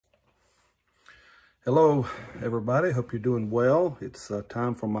Hello, everybody. Hope you're doing well. It's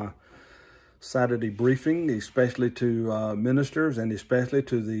time for my Saturday briefing, especially to ministers and especially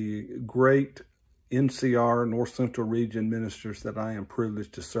to the great NCR, North Central Region ministers that I am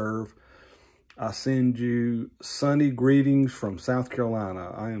privileged to serve. I send you sunny greetings from South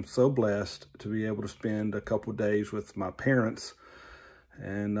Carolina. I am so blessed to be able to spend a couple days with my parents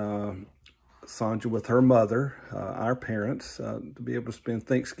and Sandra with her mother, our parents, to be able to spend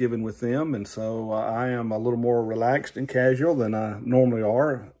Thanksgiving with them. And so I am a little more relaxed and casual than I normally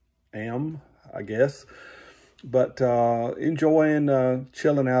am, I guess. But enjoying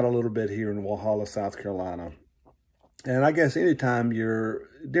chilling out a little bit here in Walhalla, South Carolina. And I guess anytime you're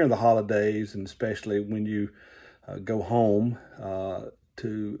during the holidays, and especially when you go home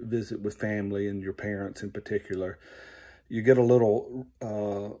to visit with family and your parents in particular, you get a little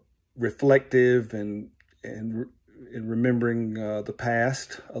reflective and remembering the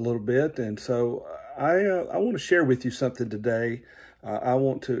past a little bit. And so I want to share with you something today. I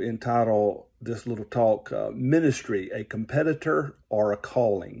want to entitle this little talk, Ministry, a Competitor or a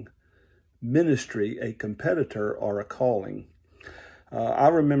Calling. Ministry, a Competitor or a Calling. I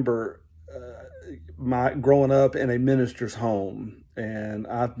remember growing up in a minister's home, and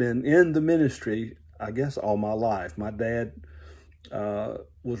I've been in the ministry, I guess, all my life. My dad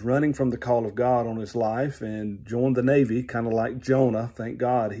was running from the call of God on his life and joined the Navy, kind of like Jonah. Thank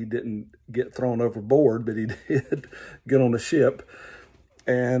God he didn't get thrown overboard, but he did get on a ship.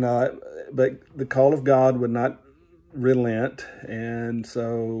 And but the call of God would not relent, and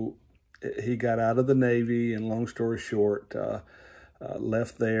so he got out of the Navy, and long story short,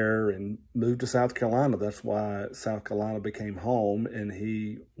 left there and moved to South Carolina. That's why South Carolina became home, and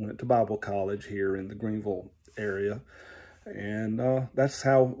he went to Bible college here in the Greenville area. And that's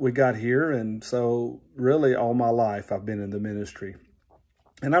how we got here. And so really all my life I've been in the ministry.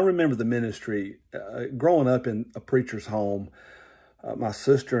 And I remember the ministry growing up in a preacher's home. My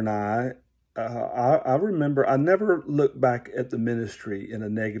sister and I remember I never looked back at the ministry in a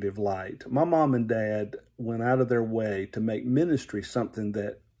negative light. My mom and dad went out of their way to make ministry something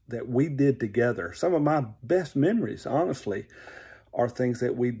that we did together. Some of my best memories, honestly, are things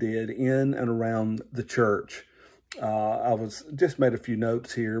that we did in and around the church. I was just made a few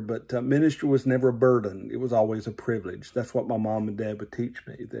notes here, but ministry was never a burden. It was always a privilege. That's what my mom and dad would teach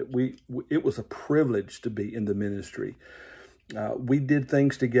me, that it was a privilege to be in the ministry. We did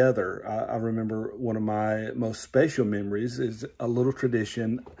things together. I remember one of my most special memories is a little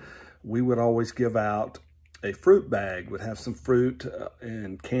tradition. We would always give out a fruit bag, would have some fruit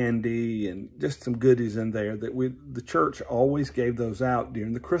and candy and just some goodies in there the church always gave those out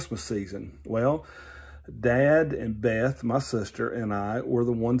during the Christmas season. Well, Dad and Beth, my sister, and I were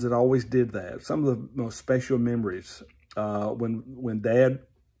the ones that always did that. Some of the most special memories. When Dad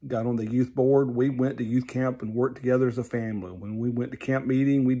got on the youth board, we went to youth camp and worked together as a family. When we went to camp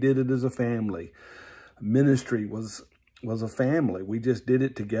meeting, we did it as a family. Ministry was a family. We just did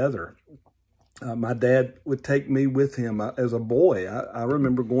it together. My dad would take me with him as a boy. I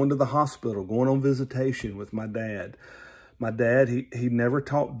remember going to the hospital, going on visitation with my dad. My dad, he never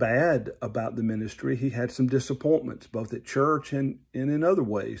talked bad about the ministry. He had some disappointments, both at church and in other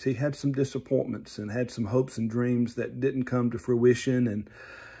ways. He had some disappointments and had some hopes and dreams that didn't come to fruition.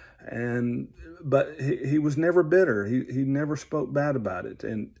 But he was never bitter. He never spoke bad about it.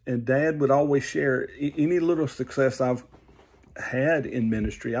 And Dad would always share any little success I've had in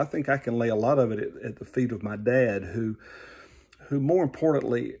ministry. I think I can lay a lot of it at the feet of my dad, who more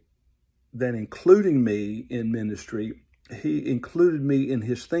importantly than including me in ministry, he included me in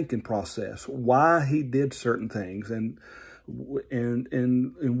his thinking process, why he did certain things and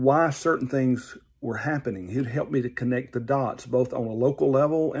why certain things were happening. He'd help me to connect the dots, both on a local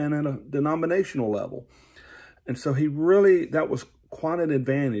level and at a denominational level. And so that was quite an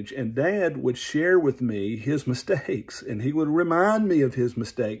advantage. And Dad would share with me his mistakes, and he would remind me of his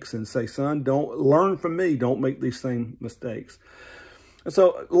mistakes and say, son, don't learn from me. Don't make these same mistakes. And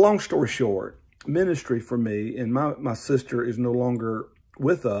so long story short, ministry for me, and my sister is no longer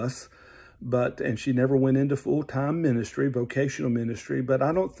with us, and she never went into full-time ministry, vocational ministry, but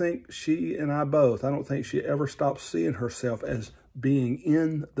I don't think she ever stopped seeing herself as being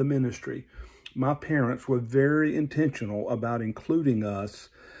in the ministry. My parents were very intentional about including us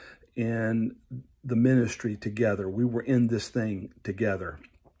in the ministry together. We were in this thing together.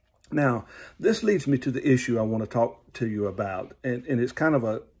 Now, this leads me to the issue I want to talk to you about, and it's kind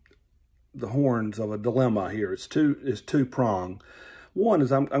of the horns of a dilemma here. It's two-pronged. One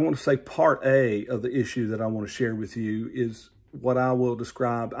is I'm going to say part A of the issue that I want to share with you is what I will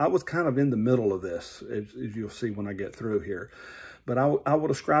describe. I was kind of in the middle of this, as you'll see when I get through here. but I will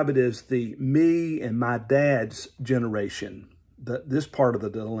describe it as the me and my dad's generation, this part of the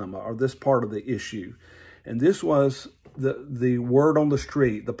dilemma or this part of the issue. And this was the word on the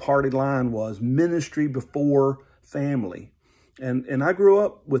street, the party line was ministry before family. And I grew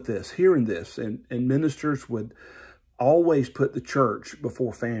up with this, hearing this, and ministers would always put the church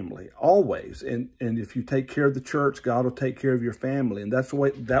before family, always. And if you take care of the church, God will take care of your family. And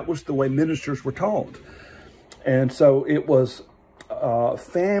that was the way ministers were taught. And so it was,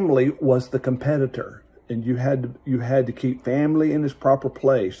 family was the competitor, and you had to keep family in its proper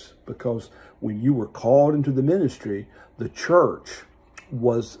place, because when you were called into the ministry, the church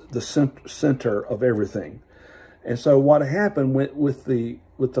was the center of everything. And so what happened with the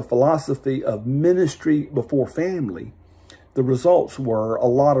philosophy of ministry before family, the results were a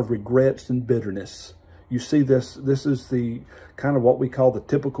lot of regrets and bitterness. You see this is the kind of what we call the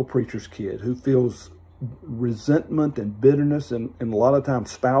typical preacher's kid, who feels resentment and bitterness, and a lot of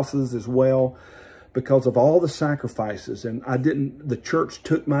times spouses as well, because of all the sacrifices. And the church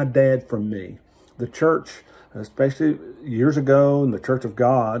took my dad from me. The church, especially years ago in the Church of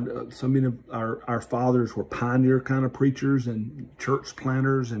God, so many of our fathers were pioneer kind of preachers and church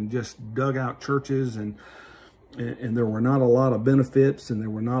planters, and just dug out churches, and there were not a lot of benefits, and there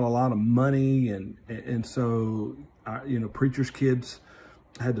were not a lot of money, and so preachers' kids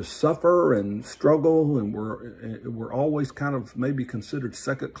had to suffer and struggle, and were always kind of maybe considered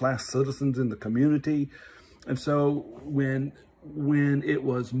second-class citizens in the community. And so when it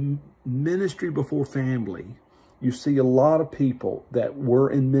was ministry before family, you see a lot of people that were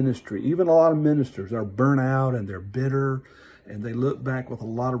in ministry, even a lot of ministers, are burnt out and they're bitter, and they look back with a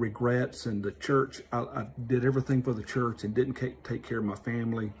lot of regrets. And the church, I did everything for the church and didn't take care of my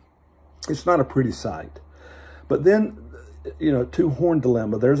family. It's not a pretty sight. But then, two-horn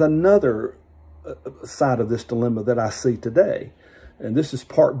dilemma, there's another side of this dilemma that I see today. And this is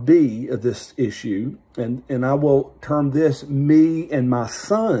part B of this issue. And I will term this me and my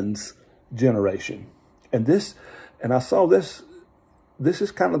son's generation. And I saw this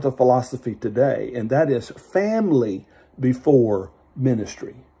is kind of the philosophy today, and that is family before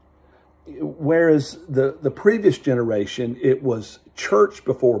ministry. Whereas the previous generation, it was church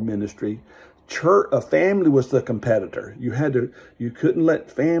before ministry. A family was the competitor. You couldn't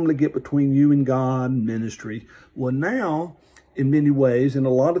let family get between you and God and ministry. Well, now, in many ways, and a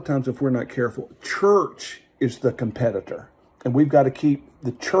lot of times if we're not careful, church is the competitor, and we've got to keep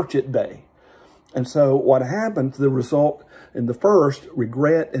the church at bay. And so what happened, the result in the first,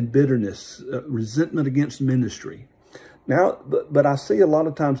 regret and bitterness, resentment against ministry. Now, but I see a lot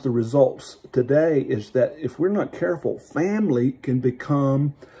of times the results today is that if we're not careful, family can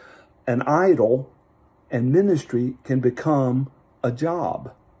become an idol, and ministry can become a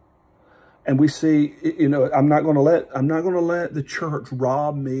job. And we see, I'm not going to let the church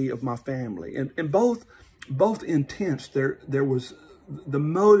rob me of my family. And both intents, there was the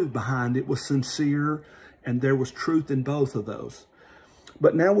motive behind it was sincere, and there was truth in both of those.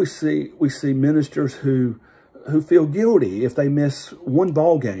 But now we see ministers who feel guilty if they miss one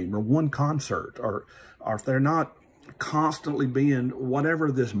ball game or one concert, or if they're not constantly being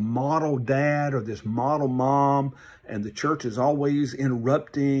whatever this model dad or this model mom, and the church is always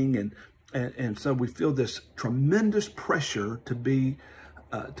interrupting, and so we feel this tremendous pressure to be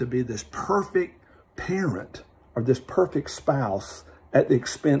this perfect parent or this perfect spouse at the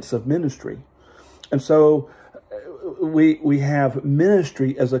expense of ministry. And so we have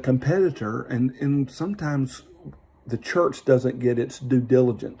ministry as a competitor, and sometimes the church doesn't get its due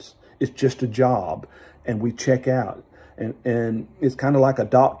diligence. It's just a job, and we check out. And it's kind of like a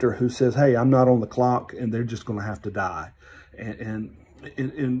doctor who says, hey, I'm not on the clock, and they're just going to have to die. And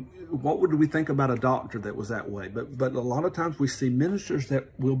what would we think about a doctor that was that way? But a lot of times we see ministers that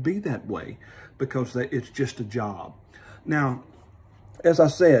will be that way because it's just a job. Now, as I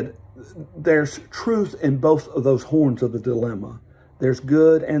said, there's truth in both of those horns of the dilemma. There's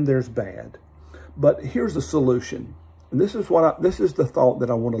good and there's bad. But here's the solution. And this is the thought that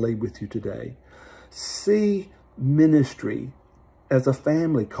I want to leave with you today. See ministry as a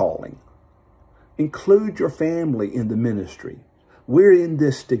family calling. Include your family in the ministry. We're in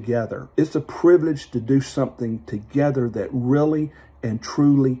this together. It's a privilege to do something together that really and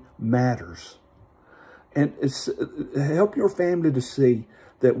truly matters. And help your family to see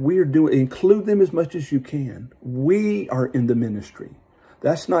that include them as much as you can. We are in the ministry.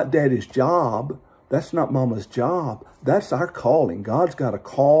 That's not daddy's job. That's not mama's job. That's our calling. God's got a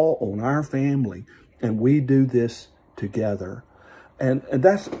call on our family, and we do this together. And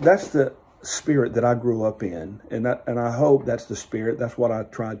that's the spirit that I grew up in. And I hope that's the spirit. That's what I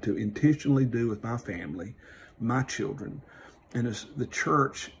tried to intentionally do with my family, my children. And the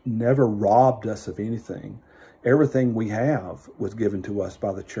church never robbed us of anything. Everything we have was given to us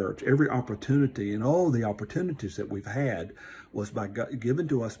by the church. Every opportunity and all the opportunities that we've had was given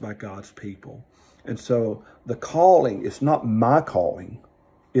to us by God's people. And so the calling is not my calling.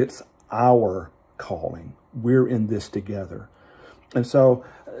 It's our calling. We're in this together. And so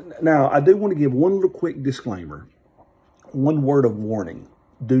now I do want to give one little quick disclaimer, one word of warning.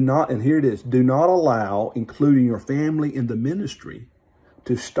 Do not, and here it is, do not allow including your family in the ministry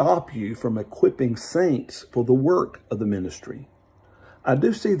to stop you from equipping saints for the work of the ministry. I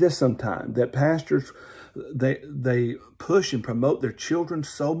do see this sometimes, that pastors, they push and promote their children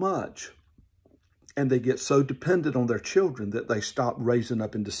so much, and they get so dependent on their children that they stop raising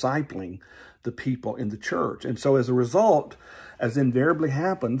up and discipling the people in the church. And so as a result, as invariably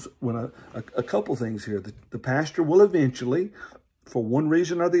happens, when a couple things here, the pastor will eventually, for one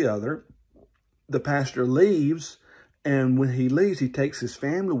reason or the other, the pastor leaves, and when he leaves, he takes his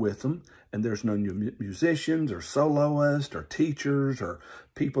family with him, and there's no new musicians or soloists or teachers or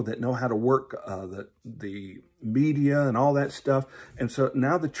people that know how to work the media and all that stuff. And so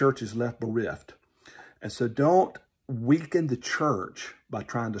now the church is left bereft. And so don't weaken the church by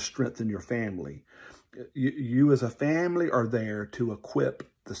trying to strengthen your family. You as a family are there to equip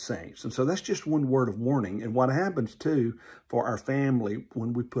the saints. And so that's just one word of warning. And what happens too for our family,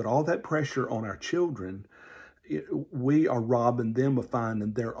 when we put all that pressure on our children, we are robbing them of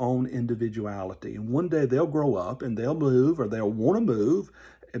finding their own individuality. And one day they'll grow up and they'll move, or they'll want to move,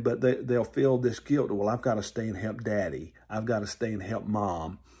 but they'll feel this guilt. Well, I've got to stay and help daddy. I've got to stay and help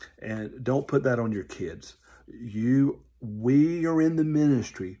mom. And don't put that on your kids. We are in the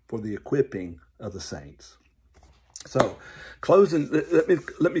ministry for the equipping of the saints. So closing,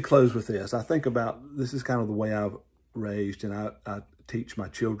 let me close with this. I think about, this is kind of the way I've raised, and I teach my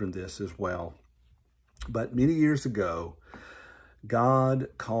children this as well. But many years ago, God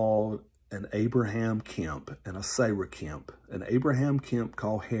called an Abraham Kemp and a Sarah Kemp. An Abraham Kemp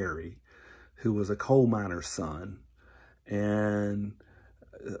called Harry, who was a coal miner's son, and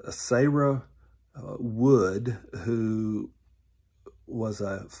Sarah Wood, who was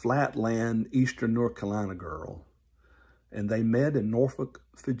a flatland Eastern North Carolina girl. And they met in Norfolk,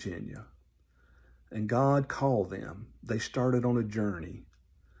 Virginia. And God called them. They started on a journey.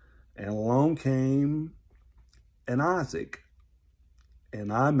 And along came an Isaac.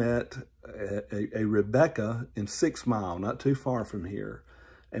 And I met a Rebecca in 6 Mile, not too far from here.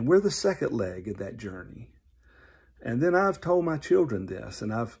 And we're the second leg of that journey. And then I've told my children this,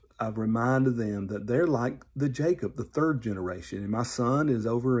 and I've reminded them that they're like the Jacob, the third generation. And my son is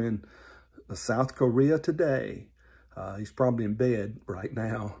over in South Korea today. He's probably in bed right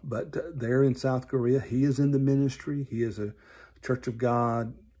now, but they're in South Korea. He is in the ministry. He is a Church of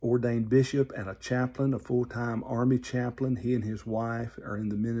God ordained bishop and a chaplain, a full-time Army chaplain. He and his wife are in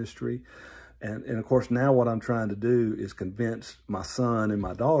the ministry. And of course, now what I'm trying to do is convince my son and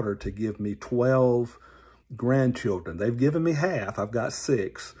my daughter to give me 12 grandchildren. They've given me half. I've got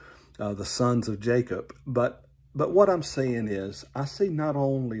 6, the sons of Jacob. But what I'm saying is, I see not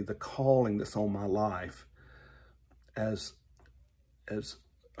only the calling that's on my life as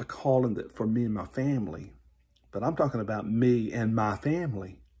a calling that for me and my family, but I'm talking about me and my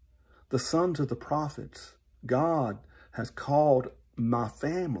family. The sons of the prophets. God has called my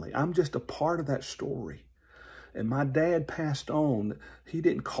family. I'm just a part of that story. And my dad passed on. He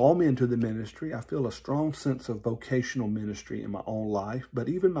didn't call me into the ministry. I feel a strong sense of vocational ministry in my own life. But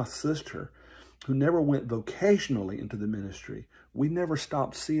even my sister, who never went vocationally into the ministry, we never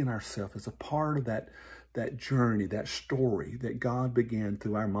stopped seeing ourselves as a part of that journey, that story that God began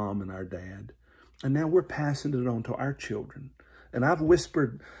through our mom and our dad. And now we're passing it on to our children. And I've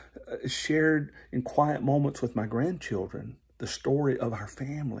shared in quiet moments with my grandchildren the story of our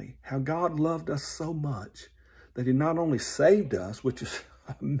family, how God loved us so much that he not only saved us, which is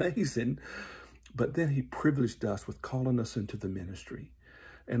amazing, but then he privileged us with calling us into the ministry.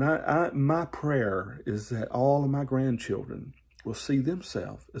 And my prayer is that all of my grandchildren will see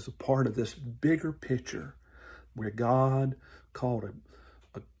themselves as a part of this bigger picture where God called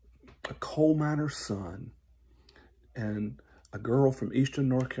a coal miner's son and a girl from Eastern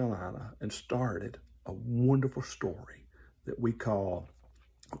North Carolina and started a wonderful story that we call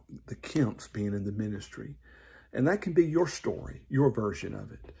the Kemps being in the ministry. And that can be your story, your version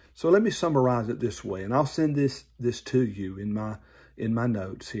of it. So let me summarize it this way, and I'll send this to you in my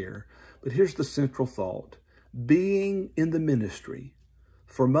notes here. But here's the central thought. Being in the ministry,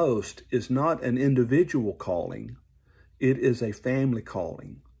 for most, is not an individual calling. It is a family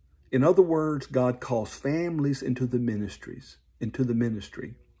calling. In other words, God calls families into the ministry.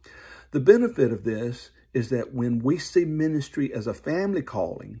 The benefit of this is that when we see ministry as a family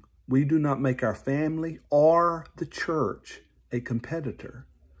calling, we do not make our family or the church a competitor.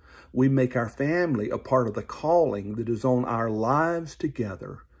 We make our family a part of the calling that is on our lives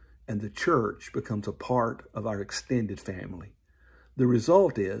together, and the church becomes a part of our extended family. The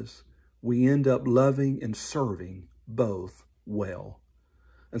result is we end up loving and serving both well.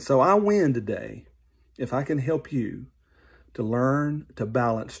 And so I win today if I can help you to learn to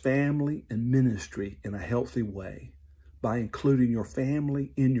balance family and ministry in a healthy way by including your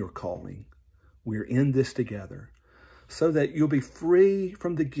family in your calling. We're in this together so that you'll be free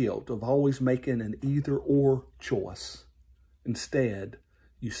from the guilt of always making an either-or choice. Instead,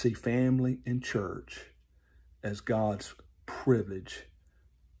 you see family and church as God's privilege,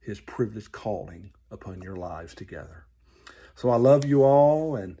 his privileged calling upon your lives together. So I love you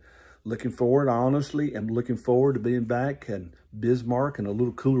all, and looking forward, I honestly am looking forward to being back in Bismarck in a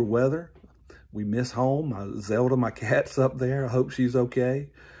little cooler weather. We miss home. Zelda, my cat's up there. I hope she's okay.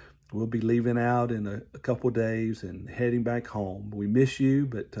 We'll be leaving out in a couple of days and heading back home. We miss you,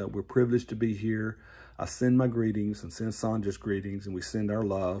 but we're privileged to be here. I send my greetings and send Sandra's greetings, and we send our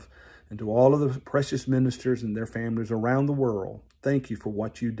love. And to all of the precious ministers and their families around the world, thank you for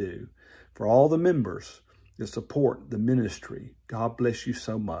what you do. For all the members that support the ministry, God bless you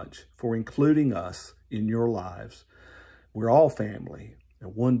so much for including us in your lives. We're all family,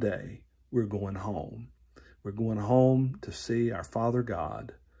 and one day we're going home. We're going home to see our Father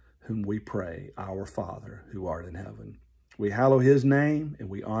God, whom we pray, our Father who art in heaven. We hallow his name and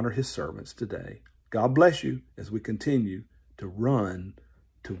we honor his servants today. God bless you as we continue to run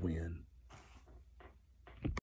to win.